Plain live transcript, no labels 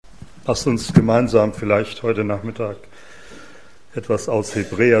Lasst uns gemeinsam vielleicht heute Nachmittag etwas aus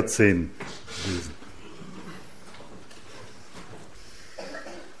Hebräer 10 lesen.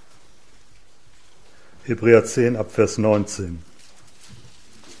 Hebräer 10 ab Vers 19.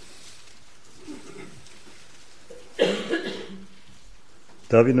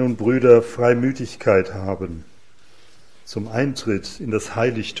 Da wir nun, Brüder, Freimütigkeit haben zum Eintritt in das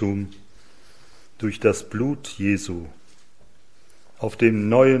Heiligtum durch das Blut Jesu, auf dem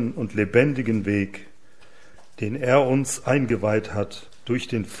neuen und lebendigen Weg, den er uns eingeweiht hat, durch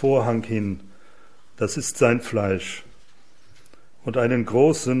den Vorhang hin, das ist sein Fleisch, und einen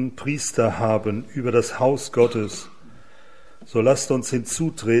großen Priester haben über das Haus Gottes, so lasst uns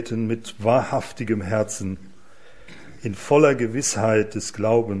hinzutreten mit wahrhaftigem Herzen, in voller Gewissheit des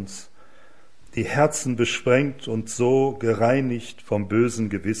Glaubens, die Herzen besprengt und so gereinigt vom bösen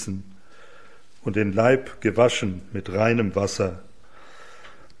Gewissen und den Leib gewaschen mit reinem Wasser.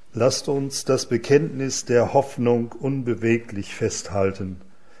 Lasst uns das Bekenntnis der Hoffnung unbeweglich festhalten,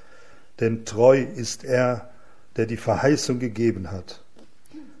 denn treu ist er, der die Verheißung gegeben hat.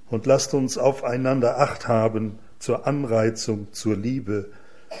 Und lasst uns aufeinander Acht haben zur Anreizung, zur Liebe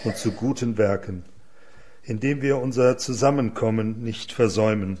und zu guten Werken, indem wir unser Zusammenkommen nicht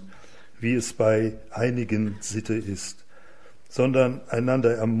versäumen, wie es bei einigen Sitte ist, sondern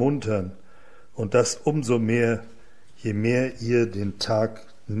einander ermuntern, und das umso mehr, je mehr ihr den Tag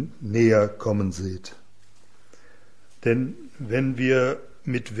näher kommen seht. Denn wenn wir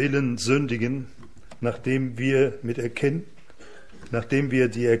mit Willen sündigen, nachdem wir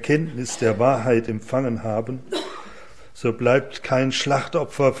die Erkenntnis der Wahrheit empfangen haben, so bleibt kein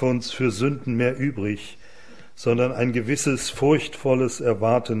Schlachtopfer für uns für Sünden mehr übrig, sondern ein gewisses furchtvolles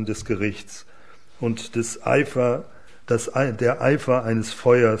Erwarten des Gerichts und der Eifer eines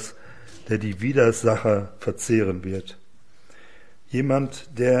Feuers, der die Widersacher verzehren wird.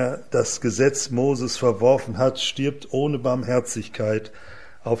 Jemand, der das Gesetz Moses verworfen hat, stirbt ohne Barmherzigkeit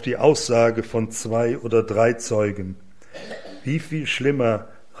auf die Aussage von 2 oder 3 Zeugen. Wie viel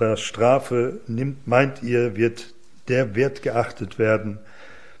schlimmerer Strafe meint ihr, wird geachtet werden,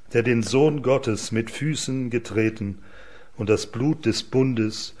 der den Sohn Gottes mit Füßen getreten und das Blut des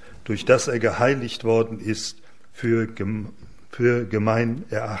Bundes, durch das er geheiligt worden ist, für gemein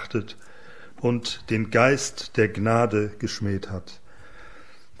erachtet und den Geist der Gnade geschmäht hat.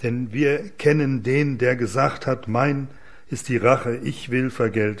 Denn wir kennen den, der gesagt hat, mein ist die Rache, ich will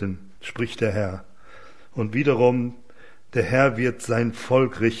vergelten, spricht der Herr. Und wiederum, der Herr wird sein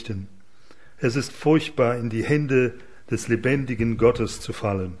Volk richten. Es ist furchtbar, in die Hände des lebendigen Gottes zu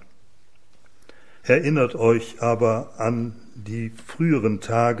fallen. Erinnert euch aber an die früheren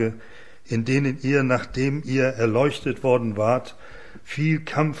Tage, in denen ihr, nachdem ihr erleuchtet worden wart, viel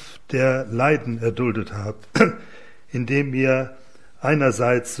Kampf der Leiden erduldet habt, indem ihr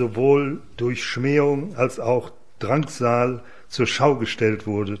einerseits sowohl durch Schmähung als auch Drangsal zur Schau gestellt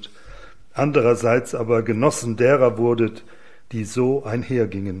wurdet, andererseits aber Genossen derer wurdet, die so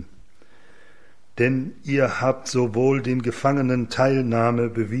einhergingen. Denn ihr habt sowohl den Gefangenen Teilnahme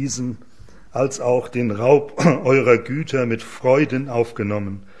bewiesen, als auch den Raub eurer Güter mit Freuden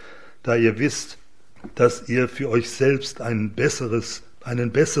aufgenommen, da ihr wisst, dass ihr für euch selbst einen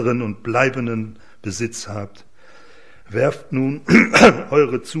besseren und bleibenden Besitz habt. Werft nun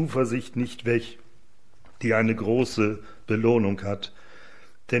eure Zuversicht nicht weg, die eine große Belohnung hat,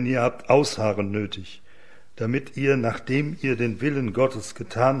 denn ihr habt Ausharren nötig, damit ihr, nachdem ihr den Willen Gottes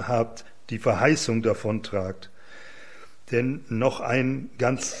getan habt, die Verheißung davontragt. Denn noch eine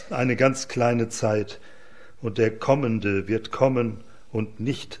ganz kleine Zeit, und der Kommende wird kommen und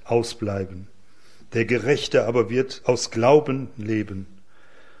nicht ausbleiben. Der Gerechte aber wird aus Glauben leben.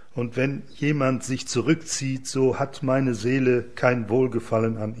 Und wenn jemand sich zurückzieht, so hat meine Seele kein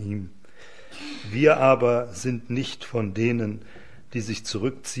Wohlgefallen an ihm. Wir aber sind nicht von denen, die sich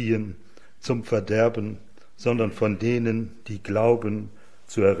zurückziehen zum Verderben, sondern von denen, die glauben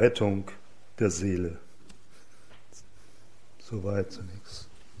zur Errettung der Seele. Soweit zunächst.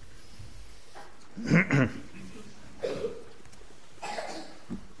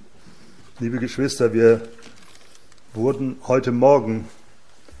 Liebe Geschwister, wir wurden heute Morgen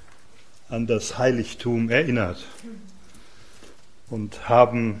an das Heiligtum erinnert und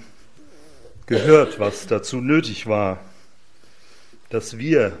haben gehört, was dazu nötig war, dass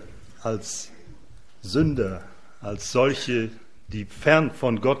wir als Sünder, als solche, die fern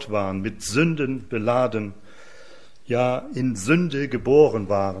von Gott waren, mit Sünden beladen, ja in Sünde geboren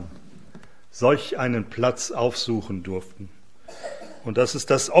waren, solch einen Platz aufsuchen durften. Und dass es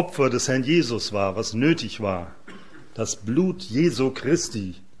das Opfer des Herrn Jesus war, was nötig war, das Blut Jesu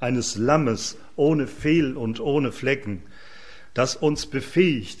Christi, eines Lammes ohne Fehl und ohne Flecken, das uns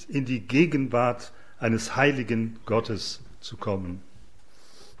befähigt, in die Gegenwart eines heiligen Gottes zu kommen.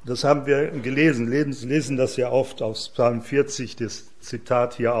 Das haben wir gelesen, lesen das ja oft aus Psalm 40, das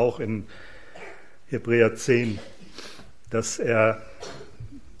Zitat hier auch in Hebräer 10, dass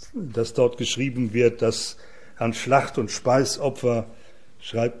dort geschrieben wird, dass an Schlacht- und Speisopfer,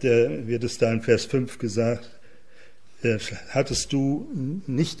 wird es da in Vers 5 gesagt, hattest du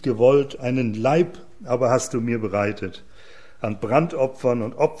nicht gewollt, einen Leib, aber hast du mir bereitet. An Brandopfern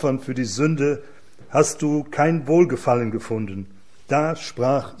und Opfern für die Sünde hast du kein Wohlgefallen gefunden. Da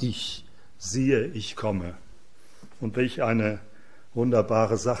sprach ich, siehe, ich komme. Und welch eine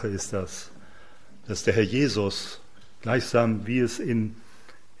wunderbare Sache ist das, dass der Herr Jesus, gleichsam wie es in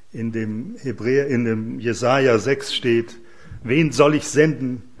dem Jesaja 6 steht, wen soll ich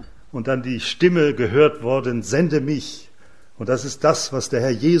senden? Und dann die Stimme gehört worden, sende mich. Und das ist das, was der Herr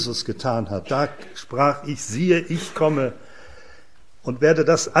Jesus getan hat. Da sprach ich, siehe, ich komme und werde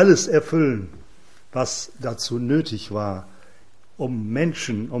das alles erfüllen, was dazu nötig war, um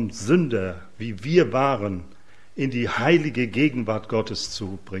Menschen, um Sünder, wie wir waren, in die heilige Gegenwart Gottes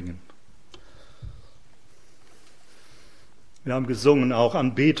zu bringen. Wir haben gesungen auch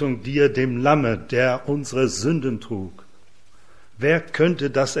Anbetung dir, dem Lamme, der unsere Sünden trug. Wer könnte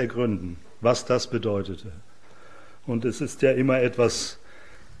das ergründen, was das bedeutete? Und es ist ja immer etwas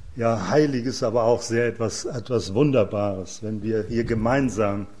Heiliges, aber auch sehr etwas Wunderbares, wenn wir hier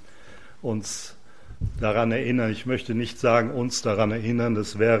gemeinsam uns daran erinnern. Ich möchte nicht sagen, uns daran erinnern,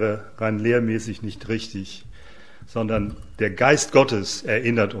 das wäre rein lehrmäßig nicht richtig, sondern der Geist Gottes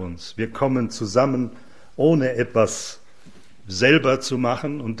erinnert uns. Wir kommen zusammen, ohne etwas selber zu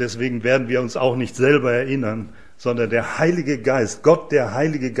machen, und deswegen werden wir uns auch nicht selber erinnern, sondern der Heilige Geist, Gott, der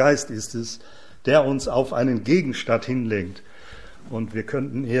Heilige Geist ist es, der uns auf einen Gegenstand hinlenkt. Und wir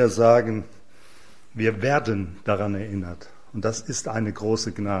könnten eher sagen, wir werden daran erinnert. Und das ist eine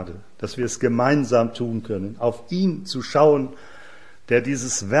große Gnade, dass wir es gemeinsam tun können, auf ihn zu schauen, der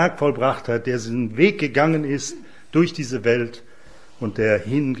dieses Werk vollbracht hat, der diesen Weg gegangen ist durch diese Welt und der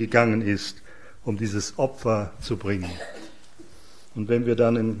hingegangen ist, um dieses Opfer zu bringen. Und wenn wir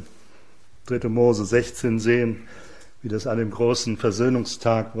dann in 3. Mose 16 sehen, wie das an dem großen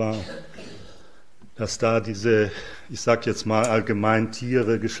Versöhnungstag war, dass da diese, ich sage jetzt mal allgemein,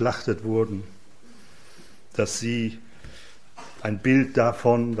 Tiere geschlachtet wurden, dass sie ein Bild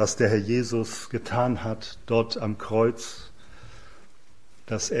davon, was der Herr Jesus getan hat, dort am Kreuz,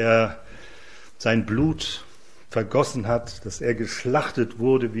 dass er sein Blut vergossen hat, dass er geschlachtet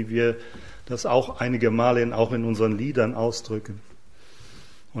wurde, wie wir das auch einige Male auch in unseren Liedern ausdrücken.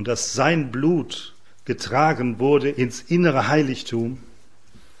 Und dass sein Blut getragen wurde ins innere Heiligtum,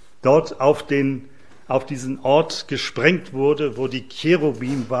 dort auf diesen Ort gesprengt wurde, wo die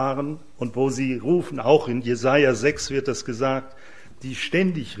Cherubim waren und wo sie rufen, auch in Jesaja 6 wird das gesagt, die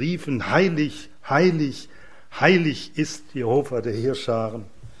ständig riefen, heilig, heilig, heilig ist Jehova der Heerscharen.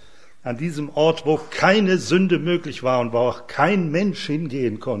 An diesem Ort, wo keine Sünde möglich war und wo auch kein Mensch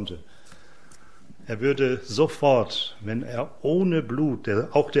hingehen konnte. Er würde sofort, wenn er ohne Blut,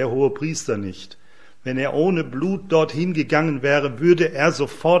 auch der Hohepriester nicht, wenn er ohne Blut dorthin gegangen wäre, würde er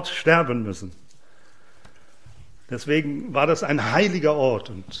sofort sterben müssen. Deswegen war das ein heiliger Ort.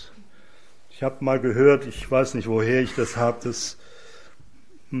 Und ich habe mal gehört, ich weiß nicht, woher ich das habe, dass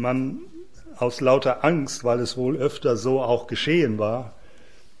man aus lauter Angst, weil es wohl öfter so auch geschehen war,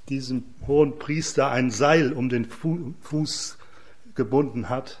 diesem hohen Priester ein Seil um den Fuß gebunden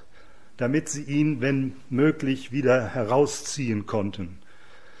hat, damit sie ihn, wenn möglich, wieder herausziehen konnten.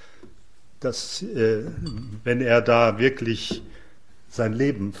 Dass, wenn er da wirklich sein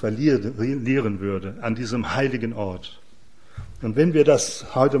Leben verlieren würde an diesem heiligen Ort. Und wenn wir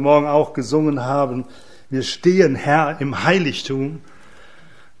das heute Morgen auch gesungen haben, wir stehen, Herr, im Heiligtum,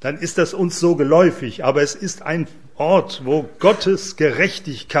 dann ist das uns so geläufig, aber es ist ein Ort, wo Gottes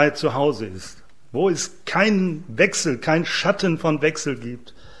Gerechtigkeit zu Hause ist, wo es keinen Wechsel, kein Schatten von Wechsel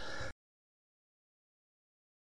gibt,